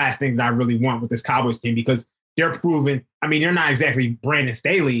that's the last thing that I really want with this Cowboys team because they're proven, I mean, they're not exactly Brandon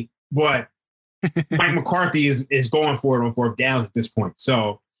Staley, but Mike McCarthy is going for it on 4th downs at this point.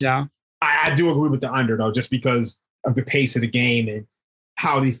 So yeah, I do agree with the under though, just because of the pace of the game and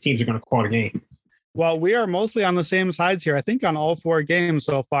how these teams are going to call the game. Well, we are mostly on the same sides here, I think, on all 4 games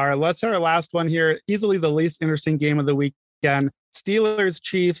so far. Let's our last one here. Easily the least interesting game of the weekend.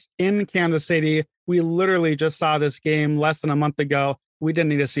 Steelers-Chiefs in Kansas City. We literally just saw this game less than a month ago. We didn't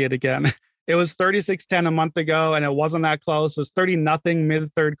need to see it again. It was 36-10 a month ago, and it wasn't that close. It was 30-0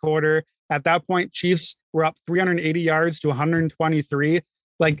 mid-third quarter. At that point, Chiefs were up 380 yards to 123.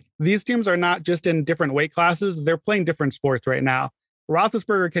 Like, these teams are not just in different weight classes. They're playing different sports right now.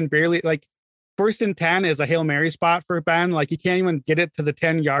 Roethlisberger can barely, like, 1st and 10 is a Hail Mary spot for Ben. Like, he can't even get it to the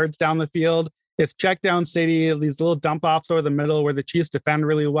 10 yards down the field. It's check down city, these little dump offs over the middle where the Chiefs defend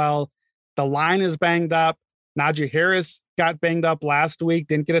really well. The line is banged up. Najee Harris got banged up last week,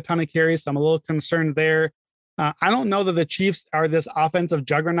 didn't get a ton of carries, so I'm a little concerned there. I don't know that the Chiefs are this offensive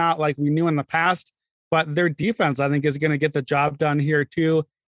juggernaut like we knew in the past, but their defense, I think, is going to get the job done here too.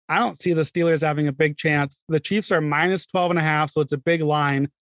 I don't see the Steelers having a big chance. The Chiefs are minus 12.5, so it's a big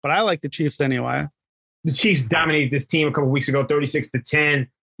line, but I like the Chiefs anyway. The Chiefs dominated this team a couple weeks ago, 36-10.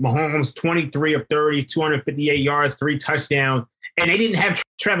 Mahomes, 23 of 30, 258 yards, 3 touchdowns, and they didn't have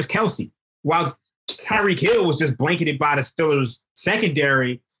Travis Kelce. While Tyreek Hill was just blanketed by the Steelers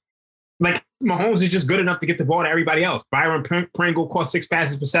secondary, like Mahomes is just good enough to get the ball to everybody else. Byron Pringle caught 6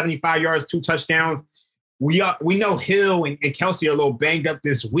 passes for 75 yards, 2 touchdowns. We know Hill and Kelce are a little banged up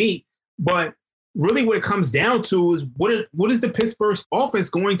this week, but really what it comes down to is what is the Pittsburgh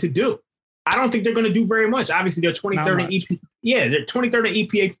offense going to do? I don't think they're going to do very much. Obviously, they're 23rd in EPA. Yeah, they're 23rd in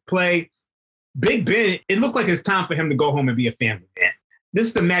EPA play. Big Ben, it looked like it's time for him to go home and be a family man. This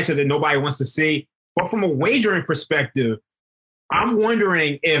is the matchup that nobody wants to see. But from a wagering perspective, I'm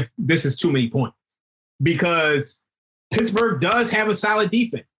wondering if this is too many points because Pittsburgh does have a solid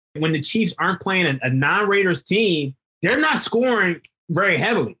defense. When the Chiefs aren't playing a non-Raiders team, they're not scoring very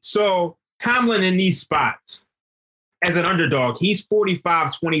heavily. So Tomlin in these spots, as an underdog, he's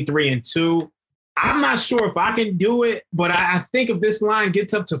 45, 23, and 2. I'm not sure if I can do it, but I think if this line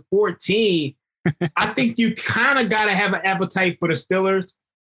gets up to 14, I think you kind of got to have an appetite for the Steelers.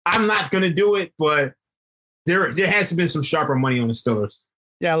 I'm not going to do it, but there has been some sharper money on the Steelers.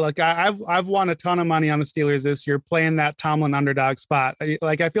 Yeah, look, I've won a ton of money on the Steelers this year playing that Tomlin underdog spot. I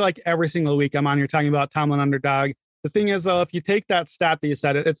feel like every single week I'm on here talking about Tomlin underdog. The thing is, though, if you take that stat that you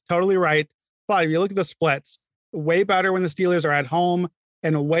said, it's totally right. But if you look at the splits, way better when the Steelers are at home.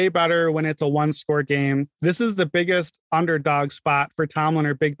 and way better when it's a one-score game. This is the biggest underdog spot for Tomlin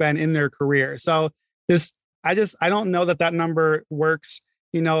or Big Ben in their career. So I don't know that number works.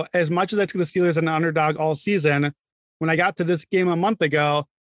 You know, as much as I took the Steelers as an underdog all season, when I got to this game a month ago,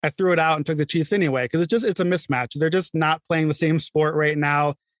 I threw it out and took the Chiefs anyway, because it's a mismatch. They're just not playing the same sport right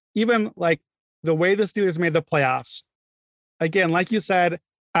now. Even like the way the Steelers made the playoffs. Again, like you said,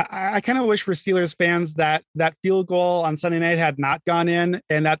 I kind of wish for Steelers fans that field goal on Sunday night had not gone in,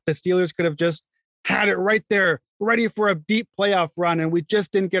 and that the Steelers could have just had it right there, ready for a deep playoff run, and we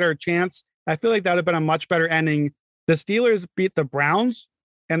just didn't get our chance. I feel like that would have been a much better ending. The Steelers beat the Browns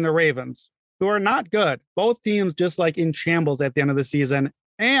and the Ravens, who are not good. Both teams just like in shambles at the end of the season.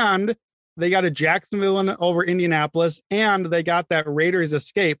 And they got a Jacksonville over Indianapolis, and they got that Raiders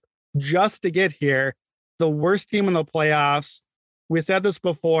escape just to get here. The worst team in the playoffs. We said this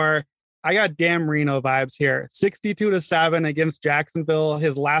before. I got Dan Marino vibes here. 62-7 against Jacksonville.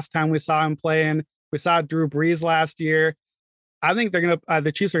 His last time we saw him playing. We saw Drew Brees last year. I think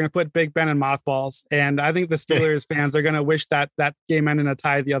the Chiefs are gonna put Big Ben in mothballs, and I think the Steelers fans are gonna wish that game ended in a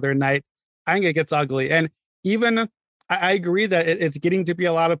tie the other night. I think it gets ugly, and even I agree that it's getting to be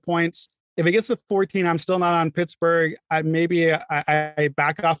a lot of points. If it gets to 14, I'm still not on Pittsburgh. I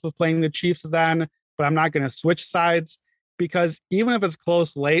back off of playing the Chiefs then, but I'm not going to switch sides, because even if it's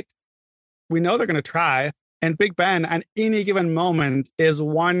close late, we know they're going to try. And Big Ben at any given moment is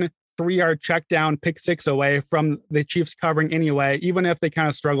 1 3-yard check down, pick six away from the Chiefs covering anyway, even if they kind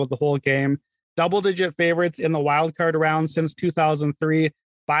of struggled the whole game. Double-digit favorites in the wildcard round since 2003,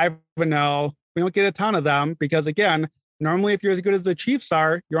 5-0. We don't get a ton of them because, again, normally if you're as good as the Chiefs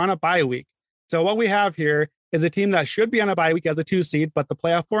are, you're on a bye week. So what we have here is a team that should be on a bye week as a 2 seed, but the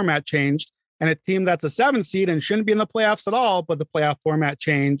playoff format changed, and a team that's a 7 seed and shouldn't be in the playoffs at all, but the playoff format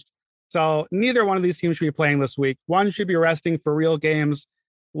changed. So neither one of these teams should be playing this week. One should be resting for real games.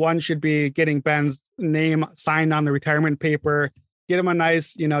 One should be getting Ben's name signed on the retirement paper, get him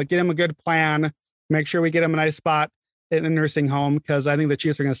get him a good plan, make sure we get him a nice spot in a nursing home, because I think the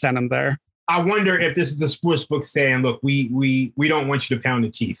Chiefs are going to send him there. I wonder if this is the sports book saying, look, we don't want you to pound the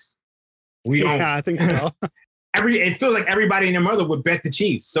Chiefs. We don't. Yeah, I think so. It feels like everybody and their mother would bet the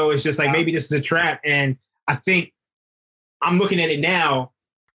Chiefs. So it's just like, maybe this is a trap. And I think I'm looking at it now.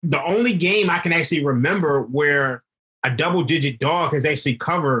 The only game I can actually remember where a double-digit dog has actually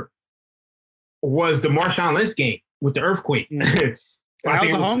covered was the Marshawn Lynch game with the earthquake. That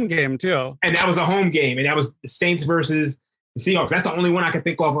was a home game too. And that was a home game. And that was the Saints versus the Seahawks. That's the only one I can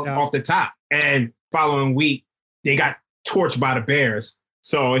think of off the top. And following week, they got torched by the Bears.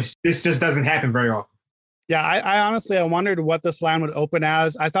 So this just doesn't happen very often. Yeah, I honestly, I wondered what this line would open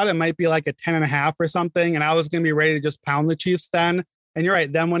as. I thought it might be like a 10.5 or something, and I was going to be ready to just pound the Chiefs then. And you're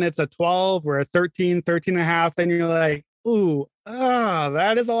right. Then when it's a 12 or a 13.5, then you're like,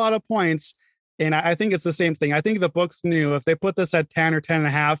 that is a lot of points. And I think it's the same thing. I think the books knew if they put this at 10 or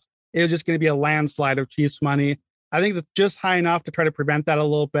 10.5, it was just going to be a landslide of Chiefs money. I think that's just high enough to try to prevent that a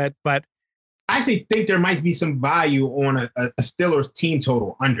little bit. But I actually think there might be some value on a Steelers team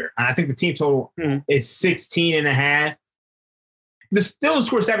total under. And I think the team total is 16.5. The Steelers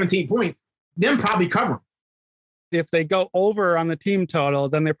score 17 points, then probably cover. If they go over on the team total,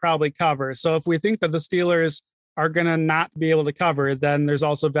 then they probably cover. So if we think that the Steelers are going to not be able to cover, then there's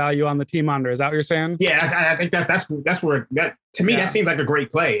also value on the team under. Is that what you're saying? Yeah, I think that's where that, to me, that seems like a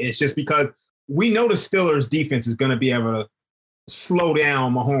great play. It's just because we know the Steelers defense is going to be able to slow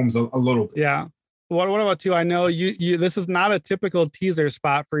down Mahomes a little bit. Yeah. What about you? I know you this is not a typical teaser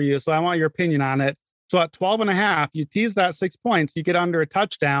spot for you, so I want your opinion on it. So at 12.5, you tease that 6 points, you get under a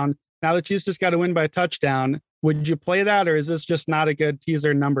touchdown. Now the Chiefs just got to win by a touchdown. Would you play that, or is this just not a good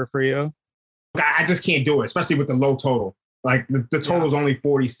teaser number for you? I just can't do it, especially with the low total. Like the total is only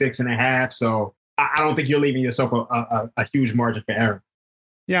 46.5, so I don't think you're leaving yourself a huge margin for error.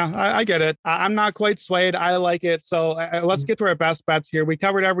 Yeah, I get it. I'm not quite swayed. I like it. So let's get to our best bets here. We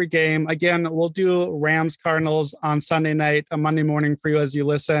covered every game. Again, we'll do Rams Cardinals on Sunday night, a Monday morning for you as you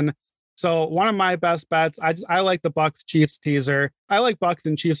listen. So one of my best bets, I like the Bucks Chiefs teaser. I like Bucks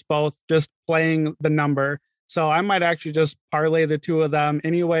and Chiefs both, just playing the number. So I might actually just parlay the two of them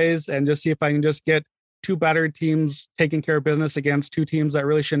anyways, and just see if I can just get two better teams taking care of business against two teams that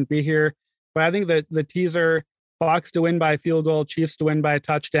really shouldn't be here. But I think that the teaser, Bucks to win by a field goal, Chiefs to win by a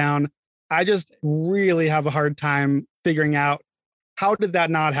touchdown, I just really have a hard time figuring out how did that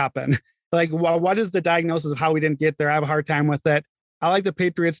not happen? Like, what is the diagnosis of how we didn't get there? I have a hard time with it. I like the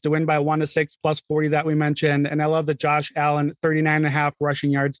Patriots to win by 1-6 plus 40 that we mentioned. And I love the Josh Allen 39.5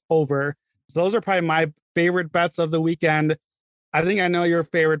 rushing yards over. So those are probably my favorite bets of the weekend. I think I know your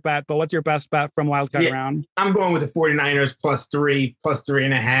favorite bet, but what's your best bet from Wildcard round? I'm going with the 49ers +3,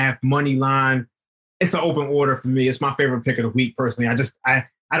 +3.5, money line. It's an open order for me. It's my favorite pick of the week, personally.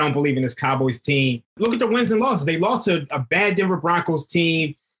 I don't believe in this Cowboys team. Look at the wins and losses. They lost to a bad Denver Broncos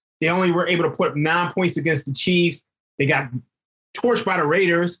team. They only were able to put up 9 points against the Chiefs. They got torched by the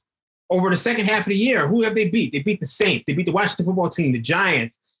Raiders. Over the second half of the year, who have they beat? They beat the Saints. They beat the Washington football team, the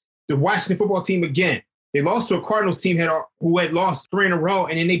Giants, the Washington football team again. They lost to a Cardinals team who had lost 3 in a row,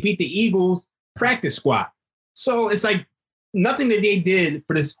 and then they beat the Eagles practice squad. So it's like nothing that they did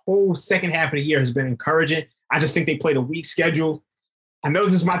for this whole second half of the year has been encouraging. I just think they played a weak schedule. I know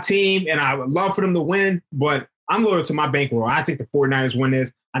this is my team, and I would love for them to win, but I'm loyal to my bankroll. I think the 49ers win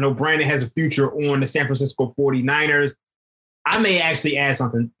this. I know Brandon has a future on the San Francisco 49ers. I may actually add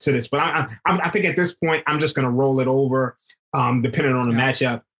something to this, but I think at this point, I'm just going to roll it over, depending on the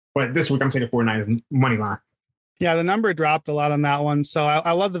matchup. But this week, I'm taking 49ers money line. Yeah, the number dropped a lot on that one. So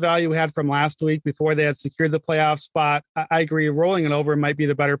I love the value we had from last week before they had secured the playoff spot. I agree. Rolling it over might be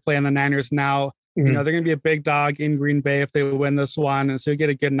the better play on the Niners now. Mm-hmm. You know, they're going to be a big dog in Green Bay if they win this one. And so you get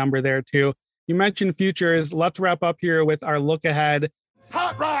a good number there, too. You mentioned futures. Let's wrap up here with our look ahead.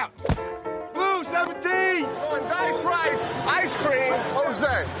 Hot rock. Blue 17. On dice rights. Ice cream.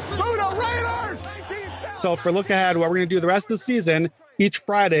 Jose. Blue the Raiders. So for look ahead, what we're going to do the rest of the season, each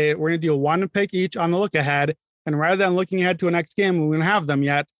Friday, we're going to do one pick each on the look ahead. And rather than looking ahead to a next game, we don't have them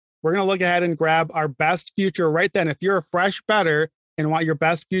yet, we're going to look ahead and grab our best future right then. If you're a fresh bettor and want your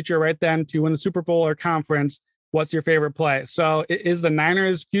best future right then to win the Super Bowl or conference, what's your favorite play? So is the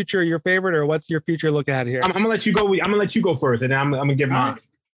Niners future your favorite, or what's your future look ahead here? I'm going to let you go. I'm going to let you go first, and then I'm going to give mine.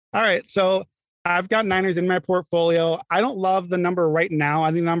 All right. So I've got Niners in my portfolio. I don't love the number right now. I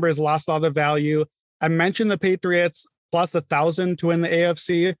think the number has lost all the value. I mentioned the Patriots plus 1,000 to win the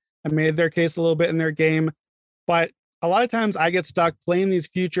AFC. I made their case a little bit in their game, but a lot of times I get stuck playing these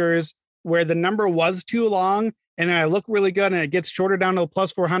futures where the number was too long and then I look really good and it gets shorter down to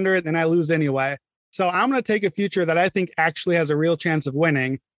plus 400 and I lose anyway. So I'm going to take a future that I think actually has a real chance of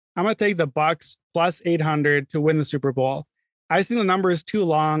winning. I'm going to take the Bucks plus 800 to win the Super Bowl. I just think the number is too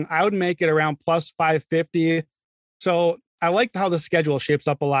long. I would make it around plus 550. So I like how the schedule shapes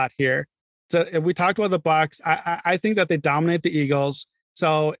up a lot here. So if we talked about the Bucks, I think that they dominate the Eagles.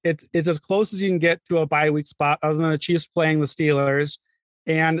 So it's as close as you can get to a bye week spot other than the Chiefs playing the Steelers.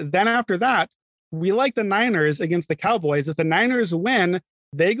 And then after that, we like the Niners against the Cowboys. If the Niners win,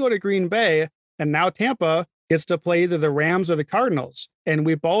 they go to Green Bay, and now Tampa gets to play either the Rams or the Cardinals. And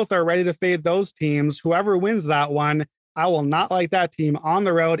we both are ready to fade those teams. Whoever wins that one, I will not like that team on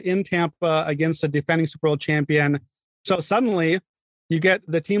the road in Tampa against a defending Super Bowl champion. So suddenly you get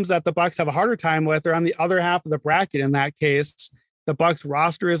the teams that the Bucks have a harder time with are on the other half of the bracket. In that case, the Bucks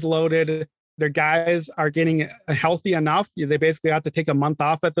roster is loaded. Their guys are getting healthy enough. They basically have to take a month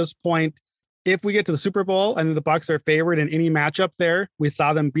off at this point. If we get to the Super Bowl and the Bucks are favored in any matchup there, we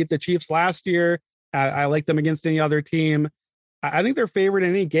saw them beat the Chiefs last year. I like them against any other team. I think they're favored in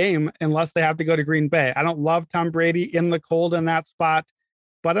any game unless they have to go to Green Bay. I don't love Tom Brady in the cold in that spot,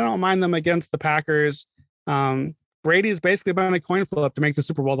 but I don't mind them against the Packers. Brady's basically been a coin flip to make the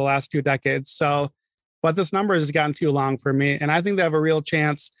Super Bowl the last 2 decades. So, but this number has gotten too long for me. And I think they have a real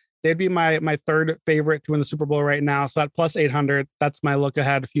chance. They'd be my third favorite to win the Super Bowl right now. So at plus 800, that's my look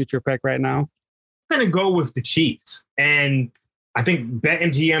ahead future pick right now. I'm going to go with the Chiefs. And I think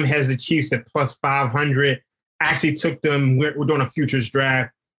BetMGM has the Chiefs at plus 500. I actually took them. We're doing a futures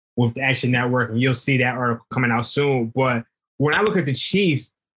draft with the Action Network, and you'll see that article coming out soon. But when I look at the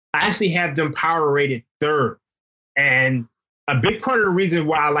Chiefs, I actually have them power rated third. And a big part of the reason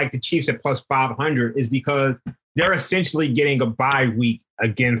why I like the Chiefs at plus 500 is because they're essentially getting a bye week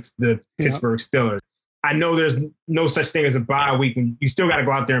against the Pittsburgh Steelers. I know there's no such thing as a bye week, and you still got to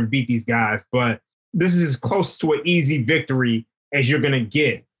go out there and beat these guys, but this is as close to an easy victory as you're going to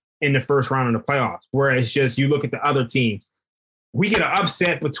get in the first round of the playoffs. Whereas just you look at the other teams, we get an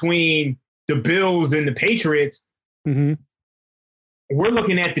upset between the Bills and the Patriots. Mm-hmm. We're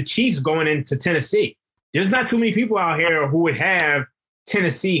looking at the Chiefs going into Tennessee. There's not too many people out here who would have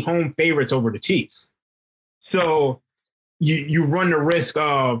Tennessee home favorites over the Chiefs. So you run the risk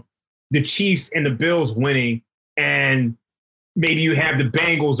of the Chiefs and the Bills winning, and maybe you have the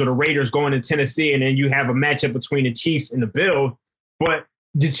Bengals or the Raiders going to Tennessee, and then you have a matchup between the Chiefs and the Bills. But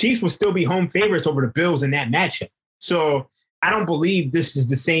the Chiefs will still be home favorites over the Bills in that matchup. So I don't believe this is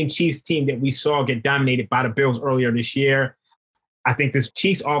the same Chiefs team that we saw get dominated by the Bills earlier this year. I think this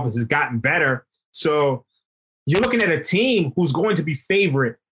Chiefs offense has gotten better. So you're looking at a team who's going to be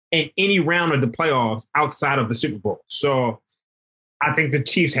favorite in any round of the playoffs outside of the Super Bowl. So I think the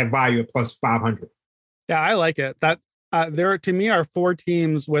Chiefs have value at plus 500. Yeah, I like it. There, to me, are 4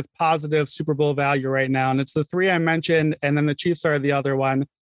 teams with positive Super Bowl value right now. And it's the 3 I mentioned, and then the Chiefs are the other one.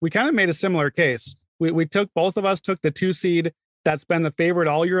 We kind of made a similar case. Both of us took the 2 seed that's been the favorite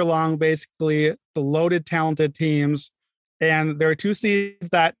all year long, basically, the loaded, talented teams. And there are 2 seeds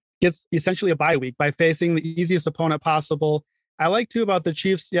that gets essentially a bye week by facing the easiest opponent possible. I like too about the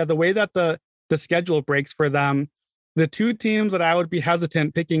Chiefs, the way that the schedule breaks for them. The 2 teams that I would be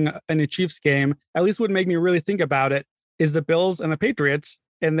hesitant picking in a Chiefs game, at least would make me really think about it, is the Bills and the Patriots,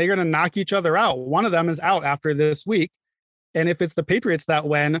 and they're going to knock each other out. One of them is out after this week. And if it's the Patriots that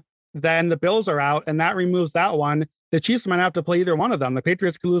win, then the Bills are out, and that removes that one. The Chiefs might have to play either one of them. The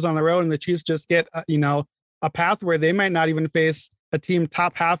Patriots could lose on the road, and the Chiefs just get, a path where they might not even face a team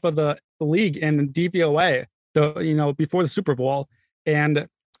top half of the league in DVOA, before the Super Bowl. And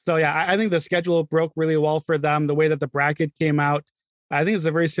so, I think the schedule broke really well for them. The way that the bracket came out, I think it's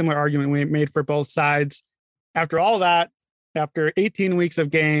a very similar argument we made for both sides. After all that, after 18 weeks of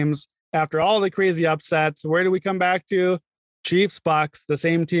games, after all the crazy upsets, where do we come back to? Chiefs, Bucks, the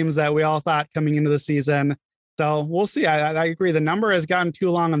same teams that we all thought coming into the season. So we'll see. I agree. The number has gotten too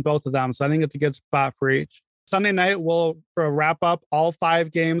long on both of them. So I think it's a good spot for each. Sunday night, we'll wrap up all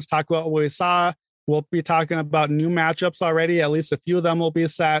 5 games, talk about what we saw. We'll be talking about new matchups already. At least a few of them will be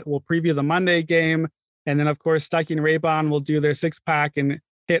set. We'll preview the Monday game. And then, of course, Stuckey and Raybon will do their 6-pack and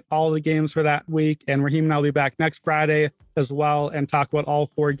hit all the games for that week. And Raheem and I will be back next Friday as well and talk about all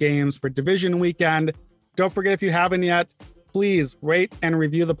 4 games for division weekend. Don't forget, if you haven't yet, please rate and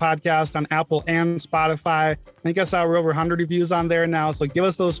review the podcast on Apple and Spotify. I think I saw we're over 100 reviews on there now. So give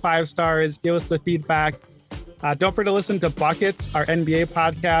us those 5 stars. Give us the feedback. Don't forget to listen to Buckets, our NBA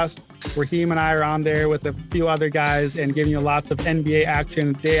podcast. Raheem and I are on there with a few other guys and giving you lots of NBA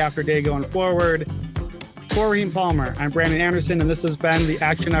action day after day going forward. For Raheem Palmer, I'm Brandon Anderson, and this has been the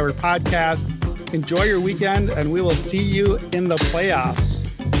Action Hour podcast. Enjoy your weekend, and we will see you in the playoffs.